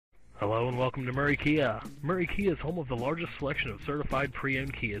Hello and welcome to Murray Kia. Murray Kia is home of the largest selection of certified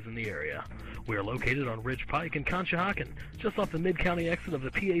pre-owned Kias in the area. We are located on Ridge Pike in Conshohocken, just off the Mid-County exit of the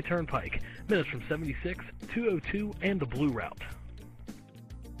PA Turnpike, minutes from 76, 202, and the Blue Route.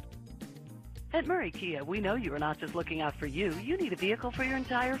 At Murray Kia, we know you are not just looking out for you. You need a vehicle for your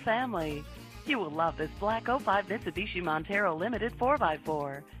entire family. You will love this black '05 Mitsubishi Montero Limited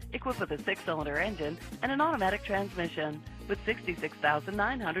 4x4, equipped with a 6-cylinder engine and an automatic transmission with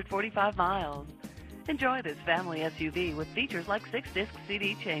 66,945 miles. Enjoy this family SUV with features like 6-disc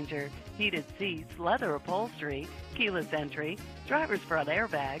CD changer, heated seats, leather upholstery, keyless entry, driver's front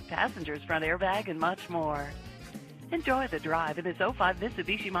airbag, passenger's front airbag, and much more. Enjoy the drive in this '05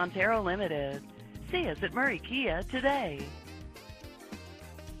 Mitsubishi Montero Limited. See us at Murray Kia today.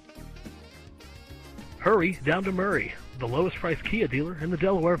 Hurry down to Murray, the lowest priced Kia dealer in the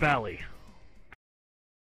Delaware Valley.